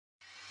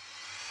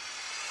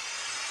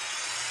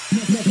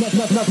Nothing but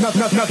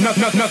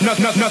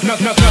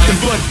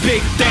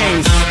big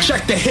things.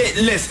 Check the hit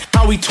list.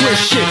 How we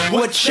twist shit.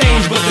 What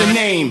changed but the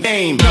name?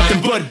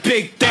 Nothing but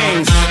big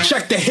things.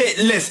 Check the hit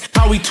list.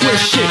 How we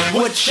twist shit.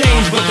 What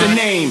changed but the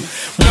name?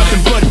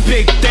 Nothing but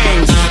big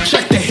things.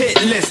 Check the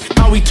hit list.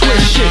 How we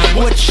twist shit.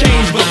 What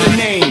changed but the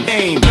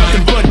name?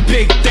 Nothing but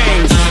big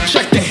things.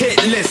 Check the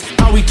hit list.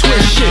 How we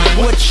twist shit.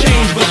 What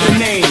changed but the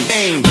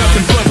name?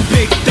 Nothing but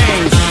big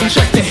things.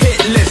 Check the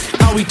hit list.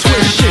 How we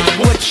twist shit.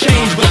 What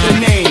changed but the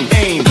name?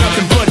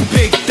 Nothing but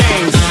big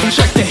things.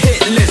 Check the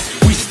hit list.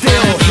 We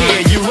still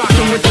here. You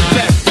rockin' with the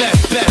best,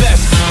 best, best,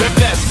 best,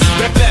 best,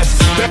 best,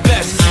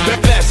 best, best,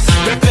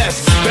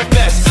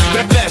 best,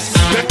 best,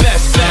 best,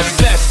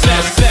 best, best,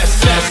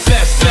 best,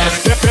 best,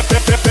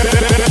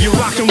 best. You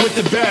rockin' with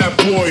the bad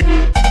boy.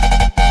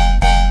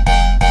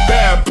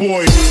 Bad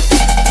boy.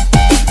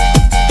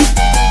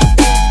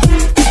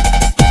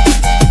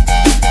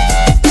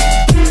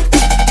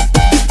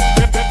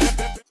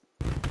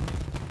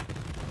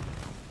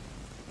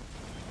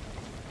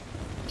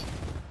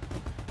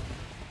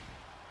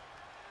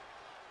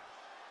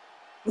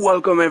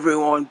 Welcome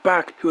everyone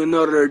back to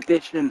another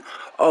edition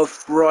of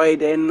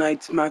Friday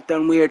Night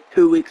Smackdown. We are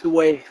 2 weeks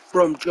away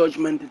from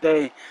Judgment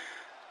Day,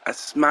 as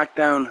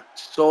Smackdown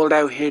sold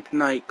out here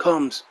tonight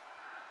comes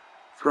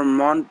from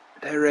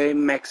Monterrey,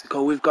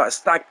 Mexico. We've got a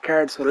stacked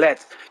card, so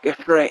let's get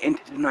straight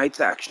into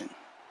tonight's action.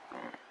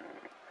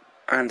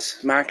 And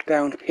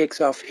Smackdown kicks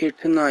off here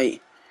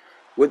tonight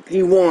with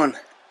the one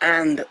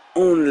and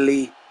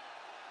only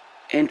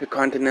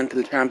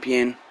Intercontinental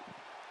Champion,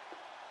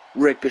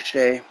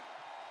 Ricochet.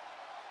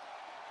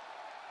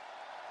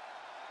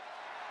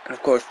 And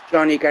of course,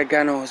 Johnny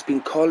Gargano has been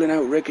calling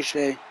out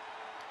Ricochet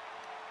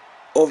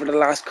over the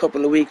last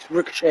couple of weeks.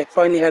 Ricochet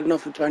finally had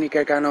enough of Johnny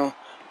Gargano,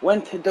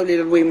 went to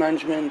WWE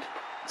management,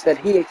 said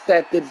he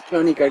accepted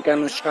Johnny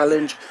Gargano's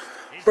challenge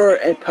for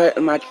a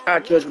title match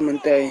at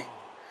Judgment Day.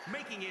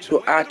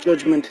 So at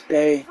Judgment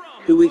Day,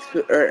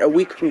 a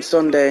week from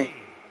Sunday,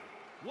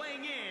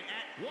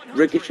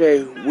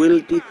 Ricochet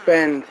will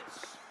defend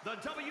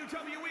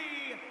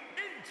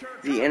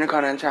the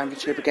Intercontinental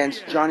Championship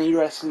against Johnny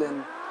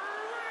Wrestling.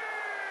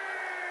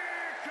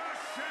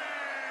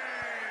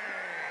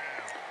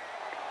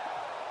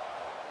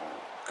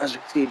 As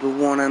you see, the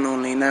one and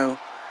only now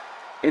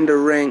in the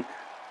ring.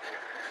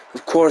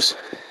 Of course,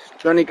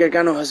 Johnny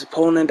Gargano has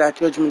opponent at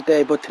Judgment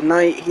Day, but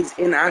tonight he's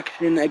in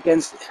action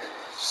against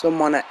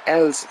someone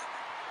else,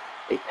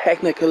 a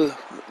technical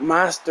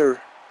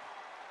master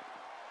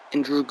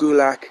in Drew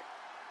Gulak.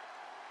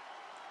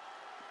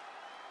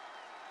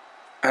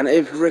 And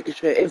if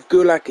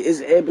Gulak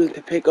is able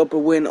to pick up a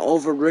win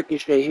over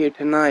Ricochet here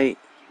tonight,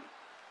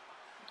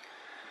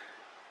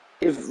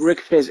 if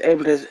Ricochet is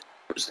able to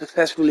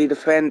successfully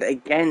defend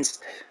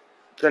against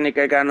Johnny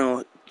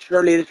Gargano,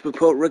 surely this will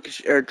put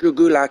Drew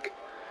Gulak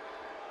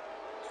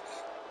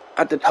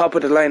at the top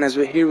of the line, as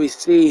we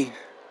see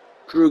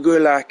Drew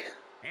Gulak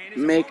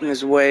making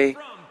his way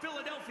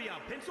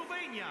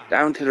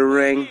down to the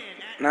ring.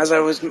 And as I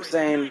was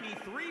saying,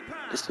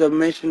 the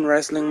submission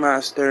wrestling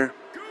master,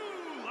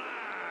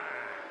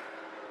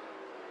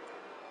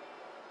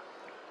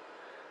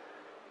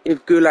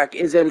 if Gulak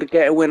is able to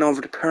get a win over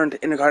the current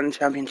Intercontinental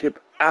Championship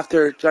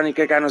after Johnny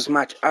Gargano's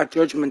match at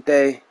Judgment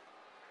Day,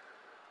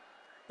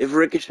 if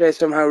Ricochet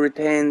somehow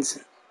retains,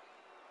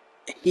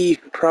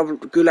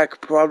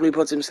 Gulak probably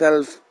puts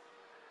himself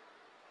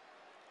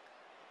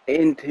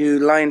into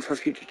line for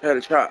future title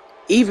shot.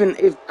 Even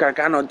if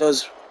Gargano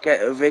does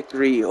get a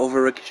victory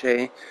over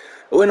Ricochet,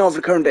 a win over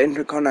the current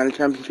Intercontinental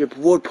Championship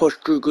would push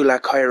Drew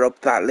Gulak higher up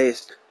that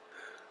list.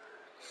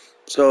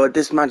 So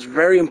this match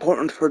very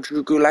important for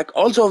Drew Gulak,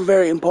 also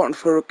very important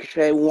for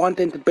Ricochet,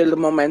 wanting to build a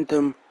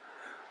momentum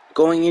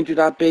going into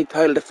that big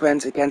title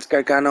defense against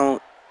Gargano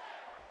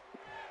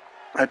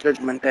at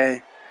Judgment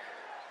Day.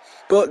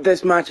 But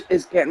this match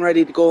is getting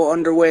ready to go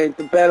underway.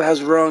 The bell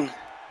has rung,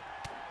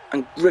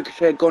 and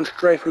Ricochet going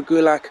straight for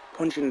Gulak,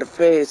 punching in the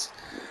face.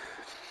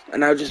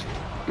 And now just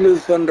Blue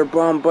Thunder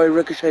Bomb by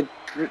Ricochet,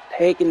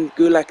 taking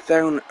Gulak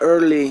down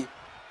early.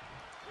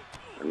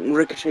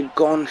 Ricochet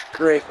going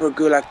straight for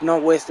Gulak,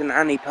 not wasting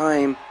any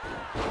time,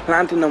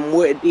 planting him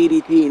with a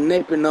DDT,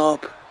 nipping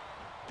up,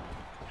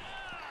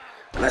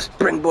 and a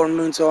springboard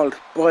moonsault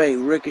by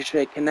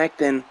Ricochet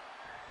connecting.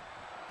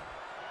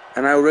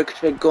 And now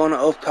Ricochet going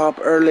up top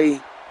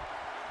early,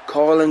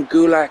 calling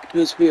Gulak to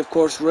his feet. Of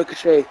course,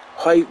 Ricochet,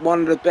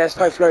 one of the best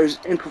high flyers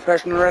in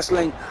professional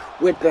wrestling,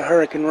 with the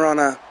Hurricane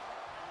Rana.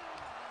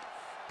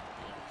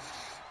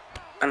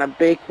 And a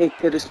big kick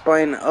to the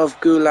spine of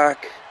Gulak.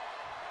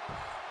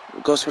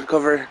 Goes for the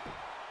cover.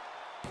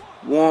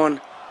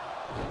 1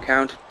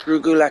 count.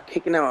 Drew Gulak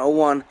kicking out at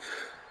 1.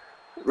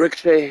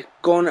 Ricochet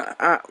going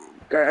at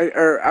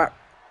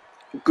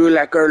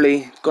Gulak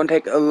early. It's going to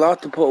take a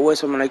lot to put away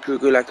someone like Drew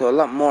Gulak, though. A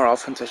lot more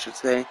offense, I should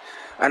say.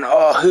 And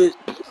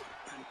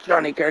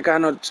Johnny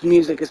Gargano's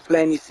music is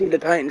playing. You see the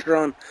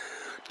Titantron.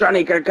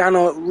 Johnny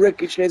Gargano,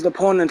 Ricochet's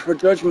opponent for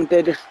Judgment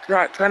Day,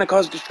 trying to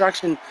cause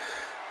distraction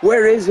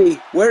Where is he?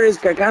 Where is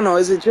Gargano?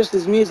 Is it just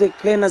his music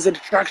playing as a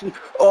distraction?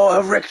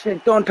 Oh,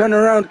 Ricochet, don't turn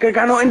around.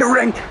 Gargano in the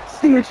ring.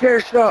 Steel chair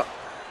shot.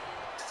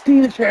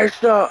 Steel chair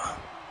shot.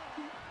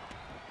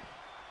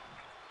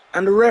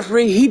 And the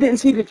referee, he didn't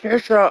see the chair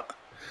shot.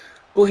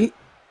 But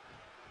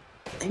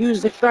he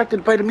was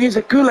distracted by the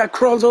music. Gulak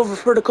crawls over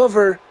for the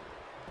cover.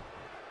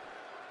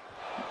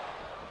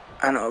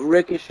 And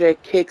Ricochet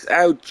kicks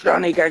out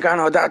Johnny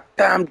Gargano. That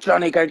damn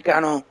Johnny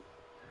Gargano.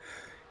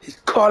 He's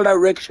called out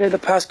Ricochet the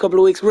past couple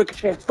of weeks.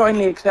 Ricochet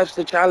finally accepts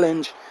the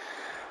challenge.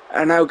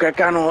 And now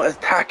Gargano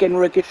attacking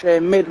Ricochet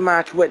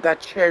mid-match with that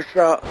chair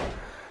shot.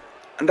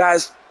 And that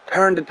has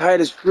turned the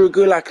tide as Drew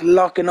Gulak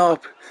locking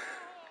up.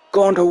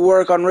 Going to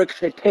work on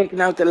Ricochet,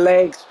 taking out the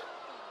legs.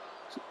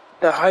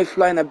 The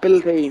high-flying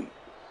ability.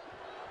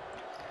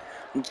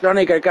 And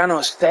Johnny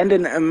Gargano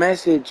sending a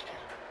message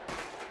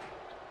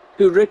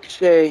to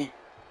Ricochet.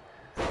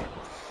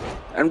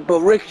 But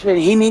Ricochet,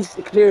 he needs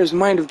to clear his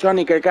mind of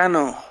Johnny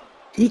Gargano.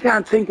 He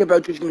can't think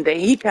about Judgment Day.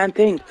 He can't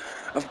think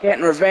of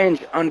getting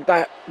revenge on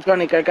that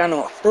Johnny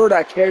Gargano for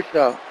that chair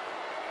shot.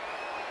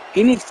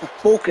 He needs to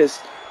focus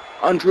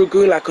on Drew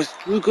Gulak, because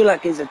Drew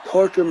Gulak is a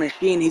torture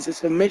machine. He's a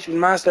submission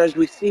master, as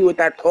we see with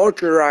that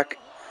torture rack.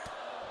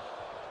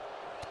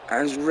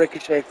 As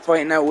Ricochet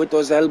fighting out with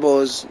those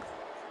elbows.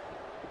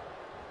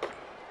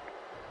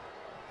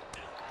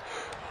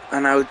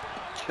 And now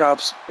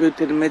chops, boot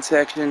to the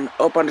midsection,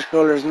 up on the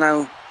shoulders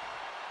now.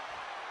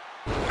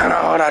 And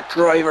oh, that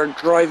driver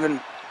driving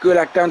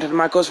Gulak down to the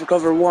mat, goes for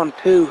cover. 1,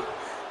 2.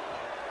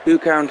 2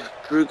 count.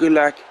 Drew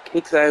Gulak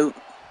kicks out.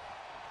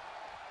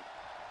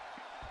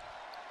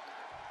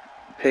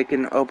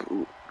 Picking up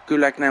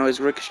Gulak now is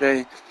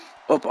Ricochet.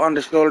 Up on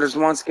the shoulders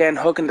once again,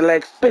 hooking the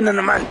leg, spinning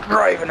him and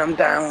driving him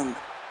down.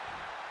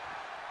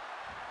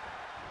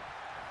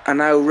 And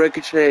now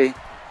Ricochet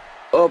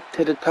up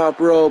to the top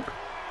rope.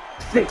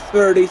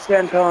 630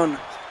 senton.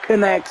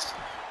 Connects.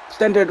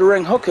 Center of the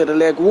ring, hook of the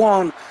leg.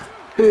 1,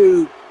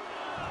 2.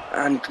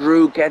 And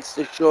Drew gets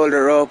the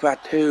shoulder up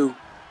at 2.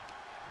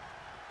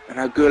 And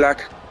now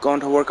Gulak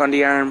going to work on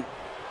the arm.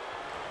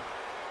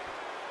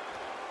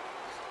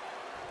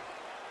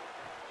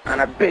 And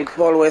a big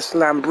fallaway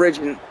slam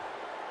bridging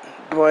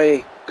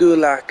by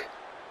Gulak.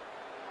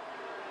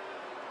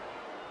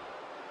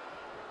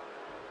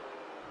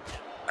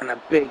 And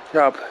a big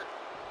chop.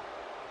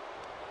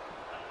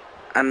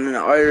 And an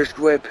Irish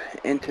whip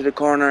into the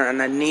corner,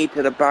 and a knee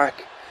to the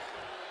back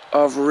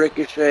of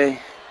Ricochet.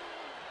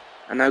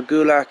 And now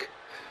Gulak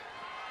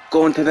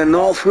going to the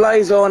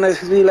no-fly zone, as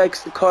he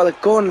likes to call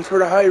it, going for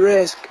the high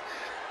risk.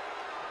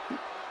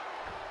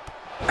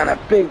 And a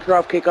big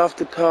drop kick off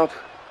the top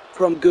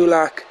from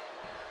Gulak.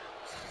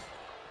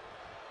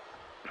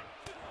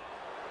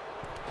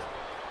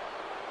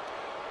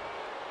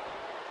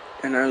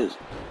 And now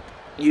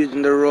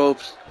using the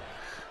ropes,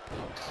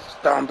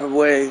 stomp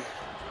away.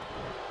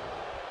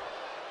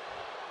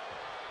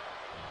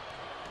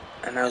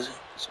 And now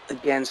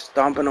again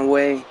stomping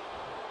away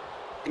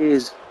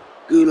is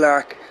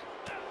Gulak.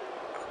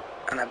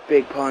 And a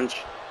big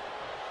punch.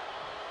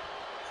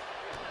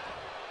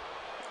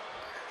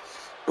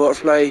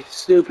 Butterfly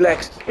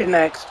suplex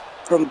connects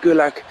from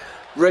Gulak.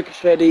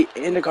 Ricochet, the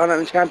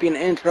Intercontinental Champion,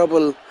 in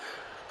trouble.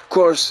 Of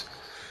course,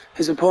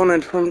 his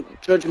opponent from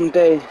Judgment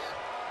Day,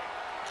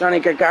 Johnny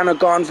Gargano,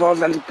 got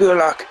involved, and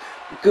Gulak.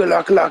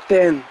 Gulak locked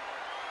in.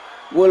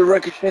 Will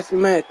Ricochet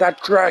submit?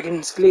 That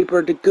dragon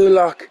sleeper to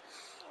Gulak.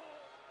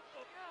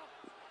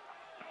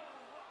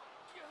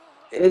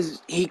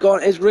 Is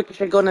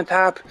Ricochet gonna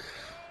tap?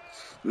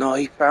 No,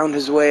 he found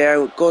his way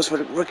out. Goes for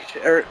the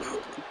Ricochet.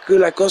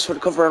 Gulak goes for the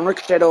cover on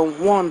Ricochet.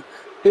 1,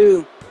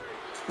 2,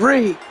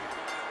 3.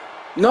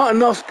 Not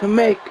enough to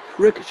make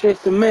Ricochet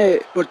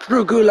submit, but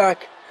Drew Gulak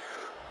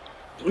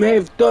may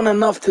have done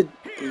enough to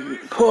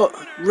put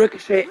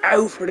Ricochet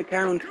out for the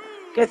count.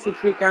 Gets the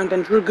 3 count,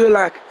 and Drew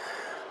Gulak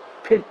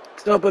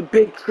picks up a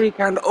big 3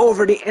 count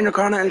over the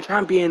Intercontinental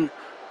Champion.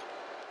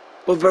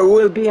 But there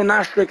will be an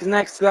asterisk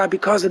next to that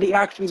because of the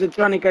actions of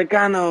Johnny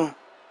Gargano.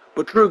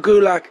 But Drew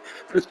Gulak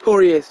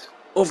victorious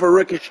over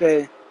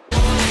Ricochet.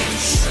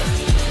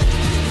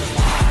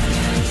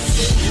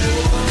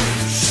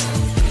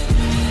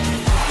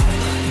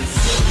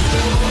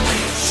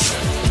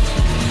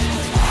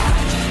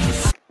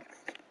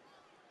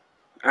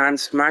 And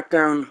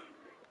Smackdown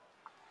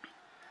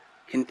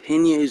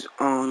continues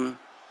on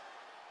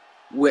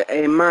with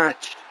a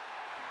match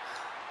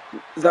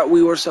that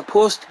we were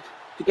supposed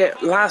to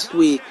get last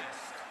week,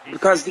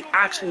 because the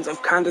actions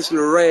of Candice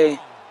LeRae,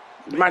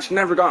 the match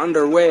never got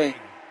underway.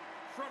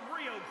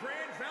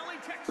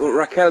 But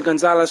Raquel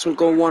Gonzalez will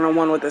go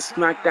one-on-one with the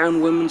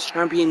SmackDown Women's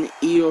Champion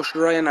Io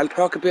Shirai, and I'll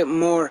talk a bit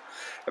more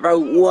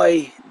about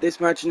why this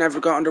match never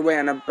got underway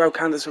and about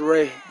Candice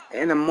LeRae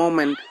in a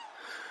moment.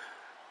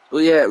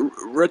 But yeah,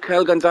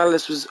 Raquel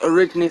Gonzalez was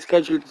originally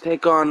scheduled to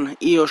take on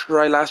Io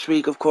Shirai last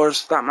week. Of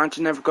course, that match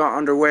never got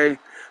underway.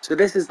 So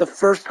this is the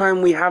first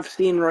time we have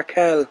seen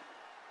Raquel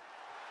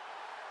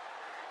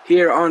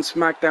here on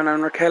SmackDown,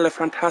 and Raquel, a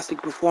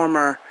fantastic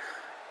performer,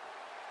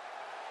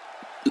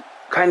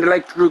 kind of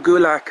like Drew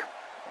Gulak.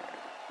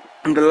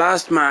 in the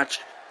last match,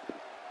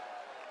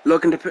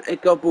 looking to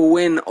pick up a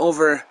win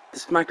over the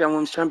Smackdown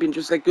Women's Champion,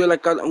 just like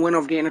Gulak got a win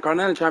over the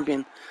Intercontinental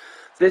Champion.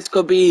 This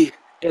could be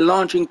a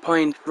launching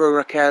point for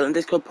Raquel, and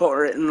this could put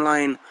her in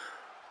line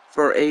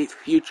for a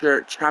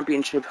future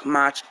championship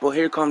match. But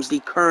here comes the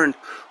current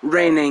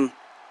reigning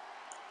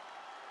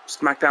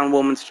Smackdown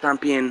Women's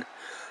Champion,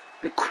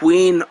 the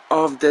Queen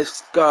of the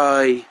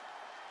Sky,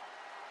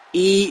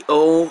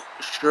 Io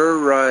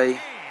Shirai.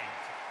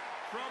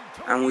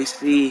 And we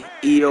see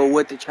Io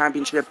with the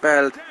championship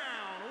belt.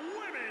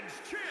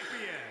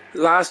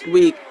 Last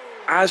week,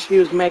 as she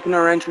was making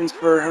her entrance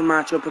for her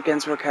matchup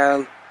against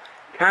Raquel,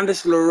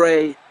 Candice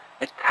LeRae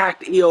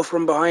attacked Io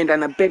from behind,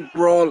 and a big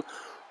brawl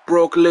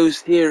broke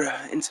loose here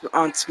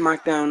on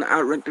SmackDown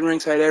at the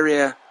ringside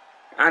area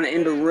and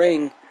in the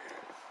ring.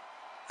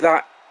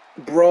 That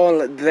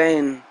brawl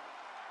then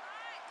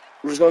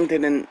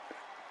resulted in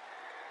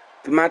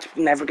the match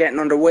never getting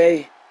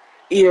underway.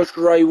 Io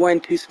Shirai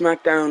went to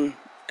SmackDown,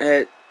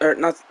 or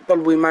not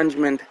WWE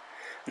management,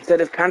 and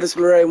said if Candice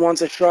LeRae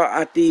wants a shot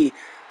at the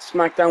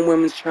SmackDown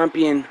Women's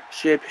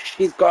Championship,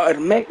 she's got to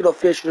make it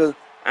official,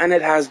 and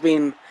it has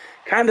been.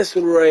 Candice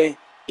LeRae,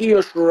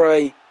 Io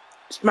Shirai,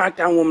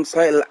 SmackDown Women's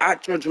title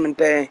at Judgment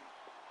Day.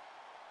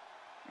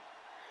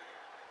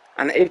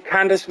 And if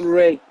Candice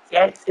LeRae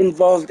gets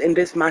involved in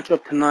this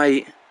matchup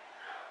tonight,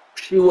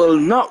 she will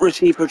not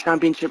receive her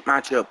championship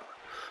matchup.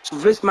 So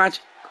this match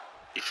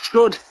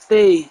should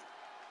stay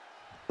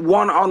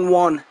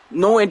one-on-one.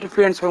 No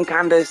interference from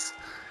Candice,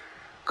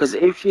 because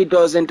if she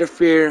does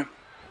interfere,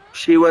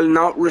 she will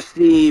not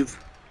receive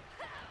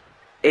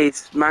a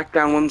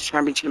SmackDown Women's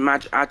Championship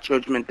match at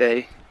Judgment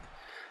Day.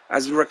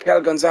 As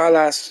Raquel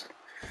Gonzalez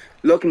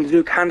looking to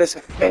do Candice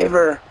a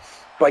favour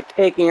by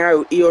taking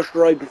out Io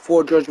Shirai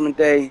before Judgment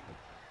Day.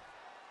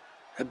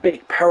 A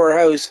big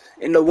powerhouse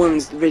in the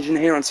women's division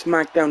here on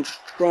SmackDown, just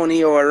throwing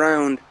Io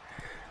around.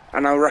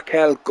 And now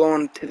Raquel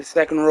going to the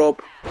second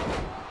rope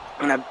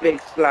and a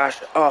big splash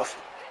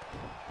off.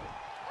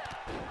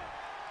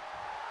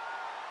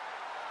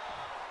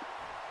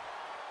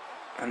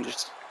 And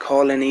just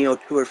calling Io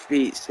to her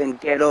feet, saying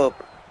get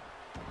up.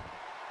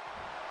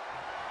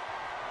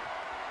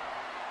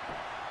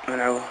 And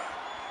now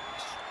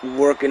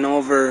working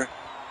over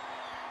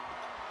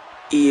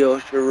Io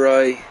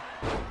Shirai,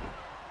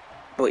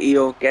 but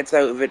Io gets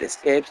out of it,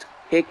 escapes,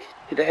 kick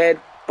to the head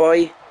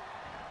by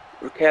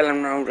Raquel,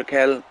 and now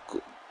Raquel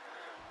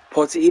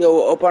puts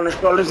Io up on her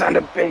shoulders and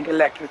a big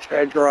electric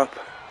chair drop.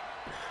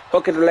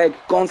 Hook of the leg,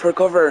 going for a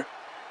cover.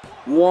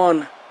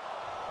 One.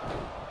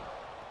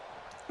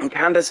 And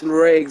Candice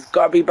LeRae's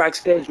got to be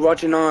backstage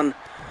watching on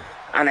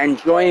and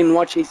enjoying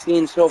what she's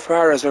seen so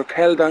far as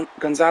Raquel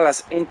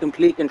Gonzalez in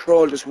complete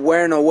control, just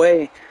wearing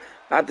away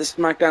at the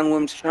SmackDown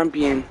Women's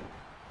Champion.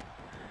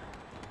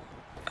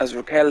 As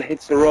Raquel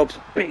hits the ropes,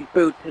 big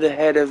boot to the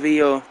head of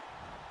Io.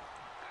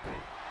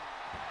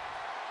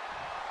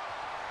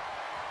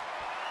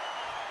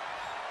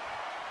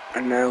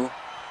 And now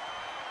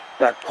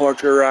that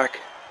torture rack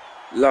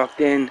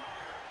locked in,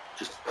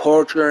 just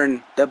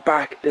torturing the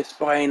back, the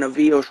spine of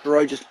Io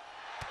Shirai, just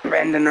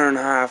bending her in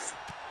half.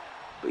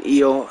 But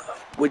Io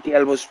with the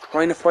elbows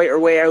trying to fight her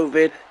way out of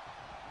it.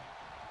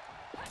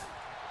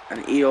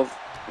 And Io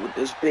with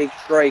those big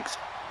strikes.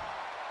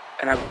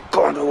 And I'm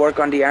going to work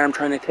on the arm,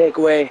 trying to take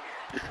away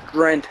the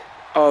strength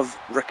of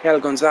Raquel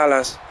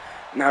Gonzalez.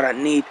 Now that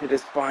knee to the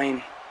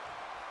spine.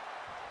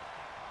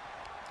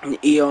 And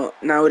Io,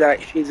 now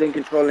that she's in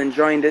control,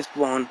 enjoying this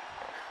one.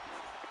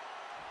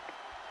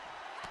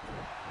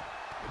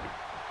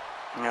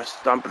 Now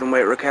stomping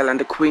away Raquel, and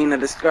the Queen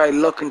of the Sky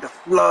looking to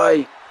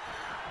fly.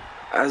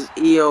 As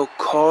Io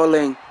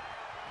calling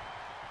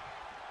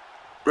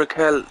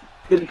Raquel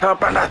to the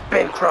top, and that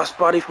big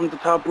crossbody from the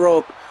top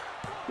rope.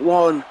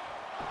 One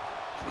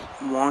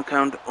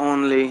count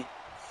only.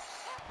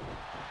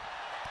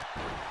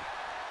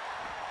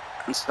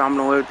 And stomping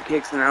away with the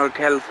kicks, and now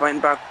Raquel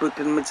fighting back, boot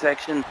to the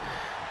midsection.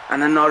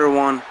 And another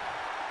one.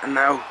 And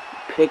now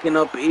picking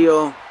up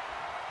Io.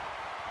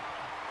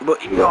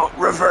 But Io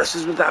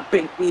reverses with that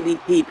big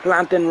DDT,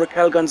 planting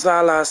Raquel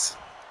Gonzalez.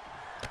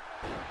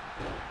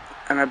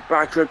 And a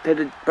backdrop to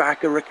the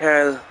back of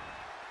Raquel.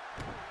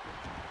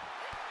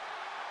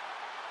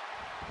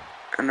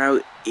 And now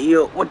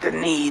Io with the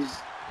knees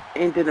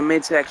into the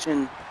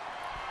midsection.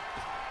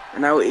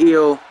 And now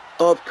Io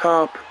up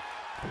top.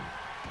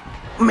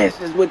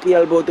 Misses with the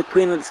elbow. The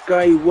Queen of the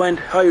Sky went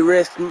high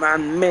risk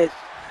and missed.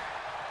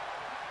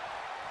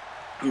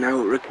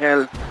 Now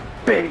Raquel,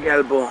 big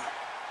elbow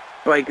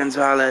by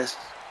Gonzalez.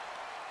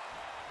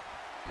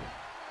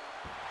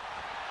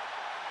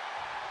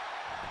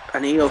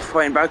 And Io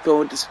fighting back though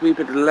with the sweep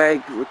of the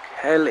leg.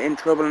 Raquel in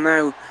trouble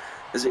now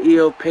as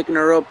Io picking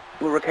her up.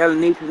 But Raquel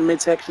knee to the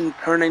midsection,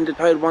 turning the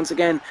tide once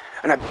again.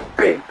 And a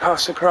big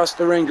toss across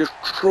the ring, just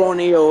throwing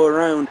Io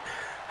around.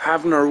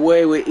 Having her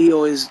way with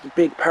Io is the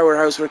big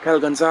powerhouse Raquel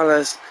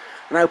Gonzalez.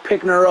 Now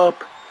picking her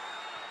up.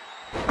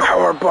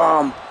 Power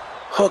bomb.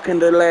 Hooking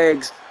the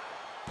legs.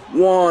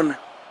 1,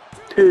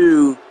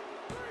 2,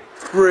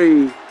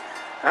 3.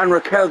 And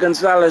Raquel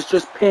Gonzalez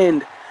just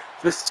pinned.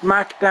 the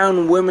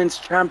Smackdown Women's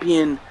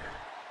Champion.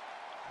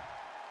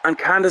 And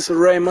Candice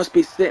LeRae must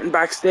be sitting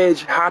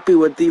backstage happy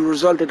with the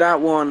result of that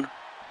one.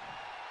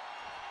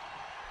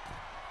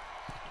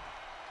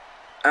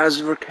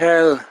 As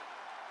Raquel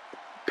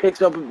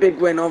picks up a big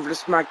win over the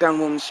Smackdown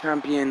Women's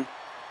Champion.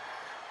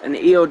 And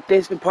Io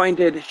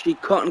disappointed she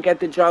couldn't get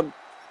the job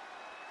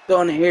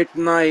done here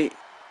tonight.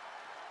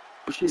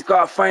 But she's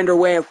got to find her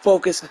way and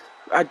focus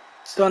at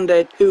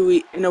Sunday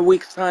in a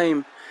week's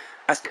time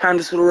as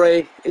Candice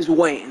LeRae is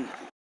waiting.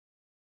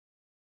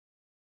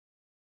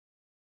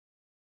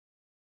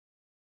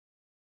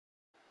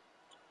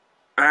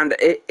 And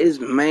it is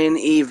main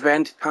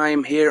event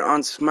time here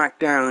on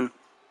Smackdown.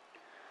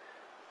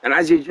 And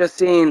as you've just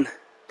seen,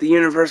 the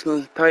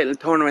Universal Title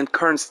Tournament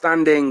current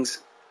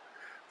standings.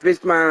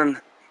 This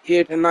man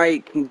here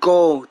tonight can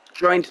go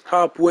joint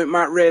top with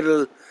Matt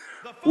Riddle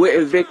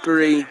with a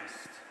victory.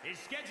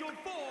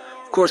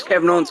 Of course,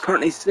 Kevin Owens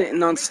currently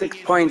sitting on 6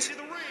 points.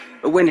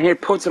 A win here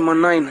puts him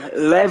on 9,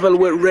 level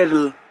with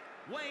Riddle.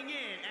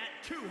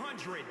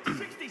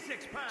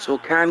 So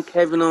can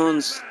Kevin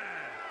Owens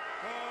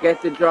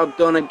get the job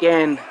done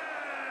again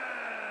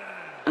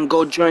and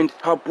go joint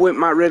top with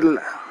Matt Riddle?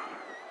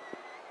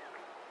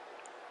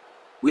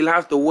 We'll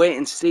have to wait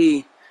and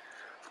see.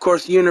 Of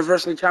course,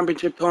 Universal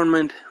Championship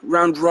Tournament,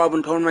 round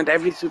robin tournament,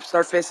 every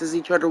superstar faces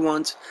each other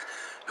once.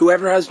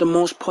 Whoever has the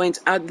most points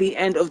at the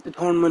end of the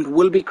tournament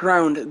will be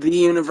crowned the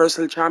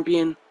Universal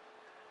Champion.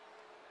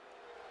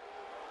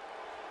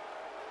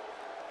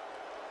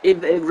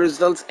 If it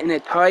results in a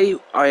tie,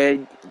 I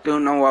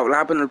don't know what will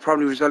happen. It'll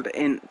probably result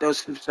in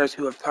those superstars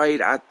who have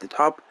tied at the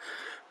top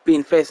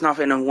being facing off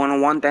in a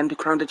one-on-one then to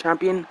crown the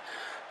champion.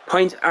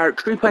 Points are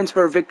 3 points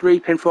for a victory,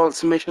 pinfall,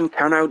 submission,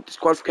 count out,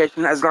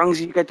 disqualification. As long as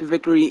you get the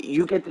victory,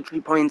 you get the 3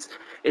 points.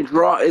 A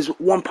draw is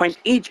 1 point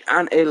each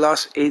and a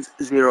loss is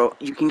 0.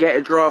 You can get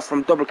a draw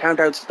from double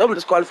countouts, double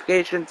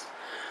disqualifications,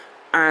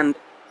 and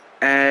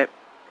time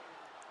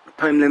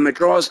limit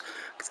draws.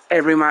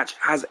 Every match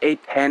has a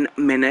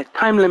 10-minute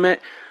time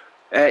limit.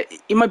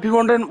 You might be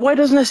wondering, why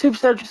doesn't a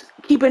superstar just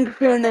keep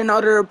interfering in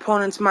other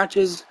opponents'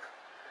 matches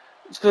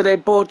so they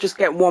both just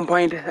get 1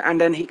 point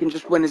and then he can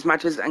just win his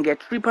matches and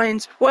get 3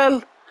 points?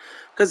 Well,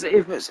 because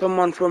if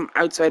someone from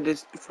outside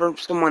this, if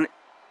someone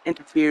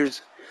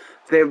interferes,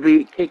 they'll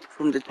be kicked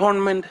from the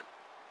tournament.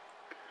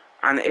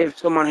 And if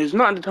someone who's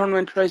not in the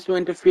tournament tries to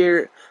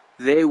interfere,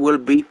 they will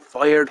be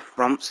fired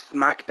from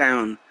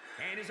Smackdown.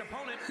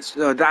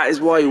 So that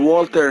is why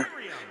Walter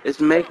is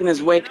making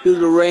his way to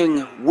the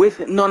ring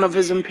with none of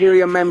his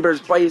Imperium members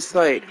by his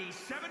side.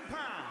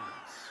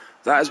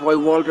 That is why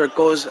Walter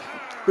goes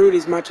through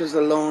these matches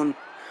alone.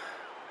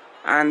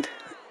 And,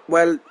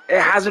 well,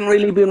 it hasn't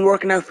really been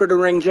working out for the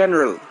ring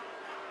general.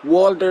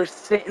 Walter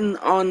sitting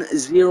on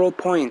 0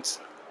 points.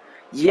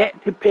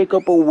 Yet to pick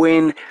up a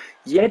win.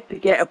 Yet to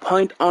get a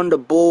point on the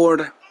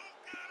board.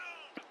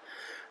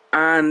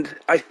 And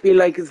I feel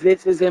like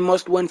this is a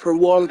must-win for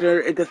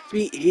Walter. A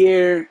defeat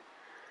here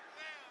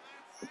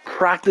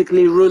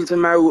practically rules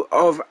him out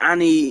of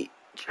any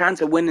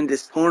chance of winning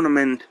this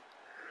tournament.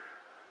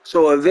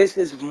 So this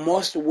is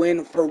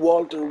must-win for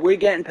Walter. We're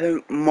getting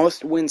to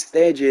must-win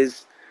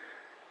stages.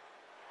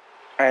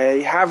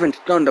 I haven't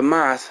done the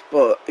math,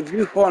 but if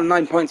you fall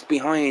 9 points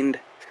behind,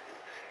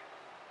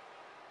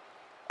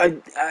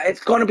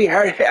 it's going to be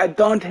hard. I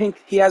don't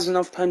think he has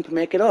enough time to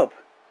make it up.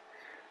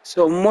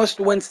 So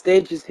must-win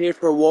stages here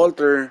for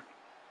Walter.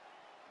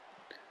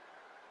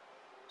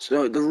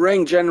 So the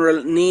ring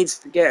general needs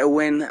to get a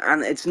win,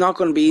 and it's not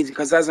going to be easy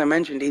because, as I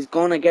mentioned, he's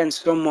going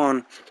against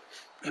someone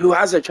who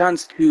has a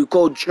chance to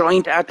go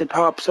joint at the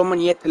top.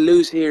 Someone yet to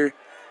lose here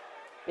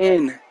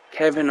in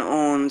Kevin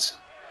Owens.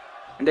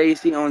 And there you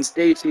see Owens,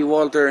 there you see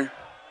Walter.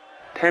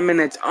 10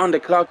 minutes on the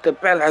clock, the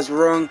bell has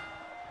rung,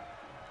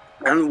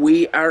 and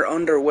we are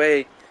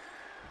underway.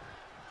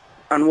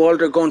 And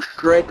Walter going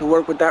straight to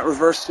work with that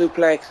reverse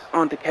suplex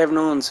onto Kevin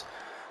Owens.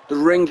 The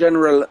ring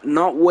general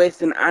not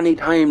wasting any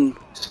time,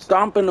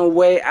 stomping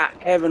away at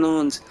Kevin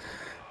Owens.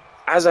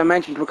 As I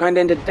mentioned, we're kind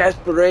of in the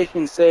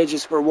desperation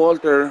stages for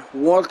Walter.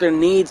 Walter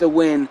needs a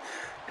win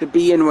to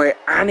be in with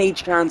any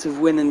chance of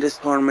winning this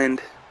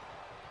tournament.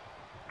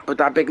 But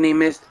that big knee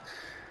missed.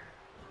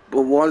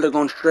 But Walter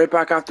going straight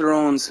back after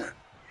Owens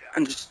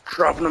and just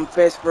dropping him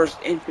face first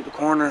into the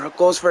corner.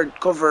 Goes for a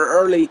cover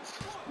early.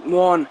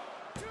 1,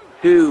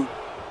 2,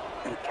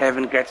 and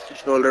Kevin gets the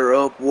shoulder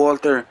up.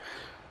 Walter,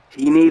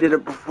 he needed a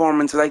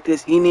performance like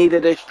this. He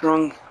needed a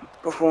strong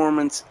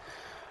performance.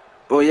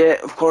 But yeah,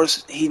 of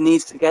course, he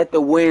needs to get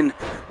the win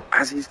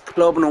as he's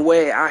clubbing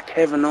away at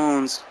Kevin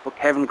Owens. But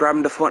Kevin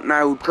grabbing the foot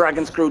now.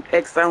 Dragon Screw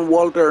takes down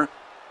Walter.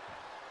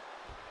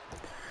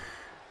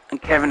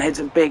 And Kevin hits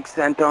a big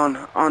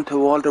senton onto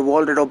Walter.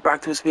 Walter though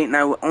back to his feet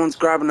now. Owens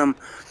grabbing him.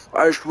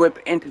 Irish whip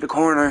into the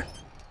corner.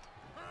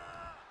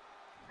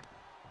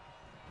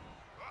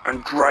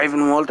 And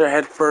driving Walter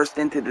head first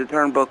into the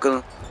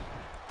turnbuckle.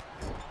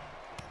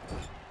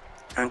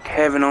 And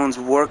Kevin Owens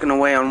working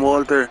away on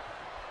Walter.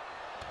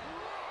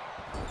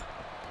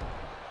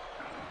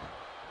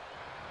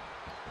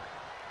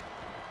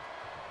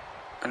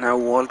 And now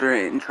Walter Walter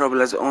in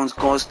trouble as Owens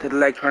goes to the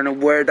leg, trying to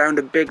wear down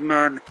the big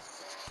man,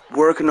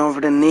 working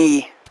over the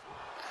knee,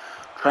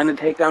 trying to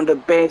take down the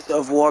base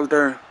of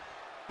Walter,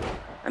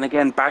 and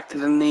again back to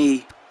the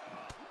knee.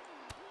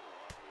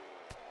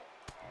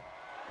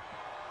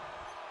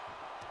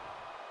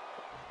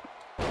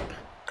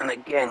 And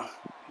again,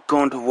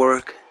 going to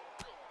work.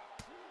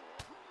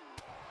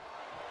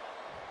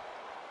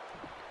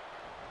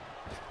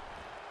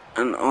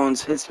 And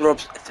Owens hits the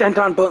ropes. Sent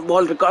on, but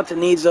Walter got the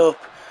knees up.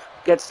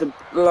 Gets the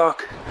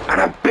block.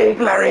 And a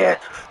big lariat.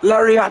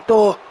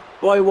 Lariato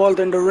by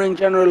Walter in the ring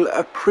general,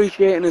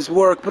 appreciating his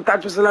work. But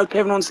that just allowed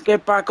Kevin Owens to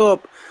get back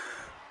up.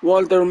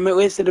 Walter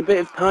wasted a bit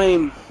of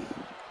time.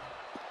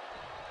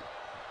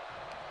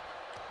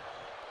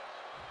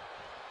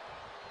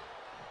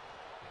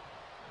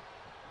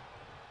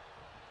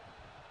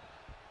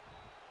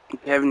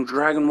 Kevin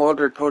dragging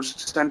Walter towards the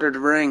center of the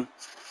ring.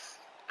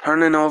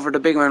 Turning over the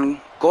big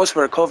man. Goes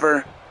for a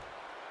cover.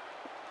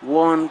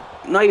 One.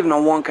 Not even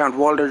a 1 count.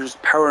 Walter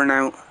just powering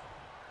out.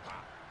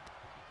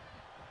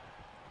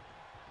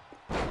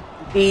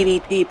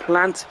 DDT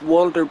plants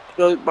Walter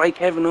by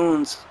Kevin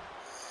Owens.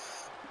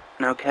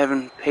 Now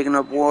Kevin picking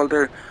up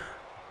Walter.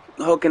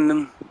 Hooking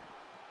them.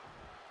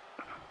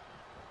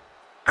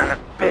 And a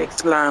big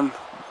slam.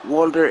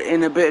 Walter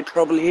in a bit of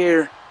trouble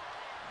here.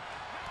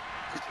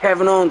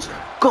 Kevin Owens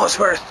goes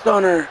for a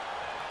stunner.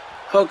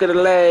 Hook of the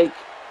leg.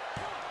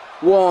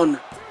 1,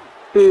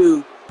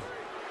 2,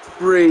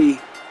 3.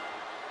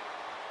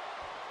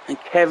 And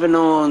Kevin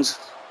Owens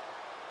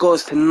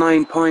goes to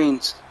 9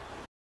 points.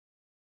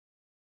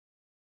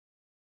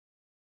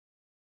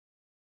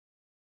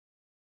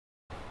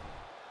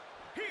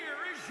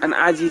 And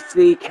as you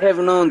see,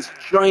 Kevin Owens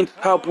joint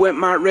top with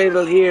Matt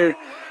Riddle here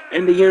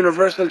in the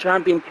Universal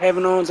Champion.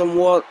 Kevin Owens and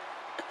Walt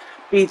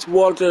beats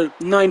Walter,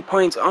 9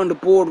 points on the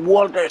board.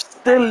 Walter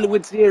still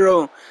with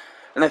 0.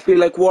 And I feel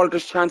like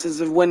Walter's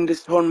chances of winning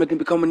this tournament and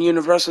becoming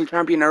Universal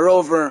Champion are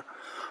over.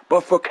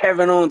 But for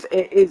Kevin Owens,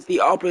 it is the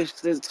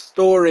opposite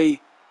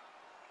story.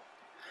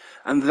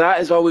 And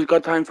that is all we've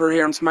got time for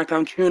here on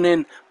Smackdown. Tune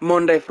in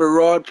Monday for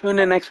Raw. Tune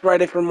in next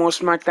Friday for more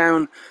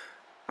Smackdown.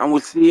 And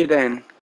we'll see you then.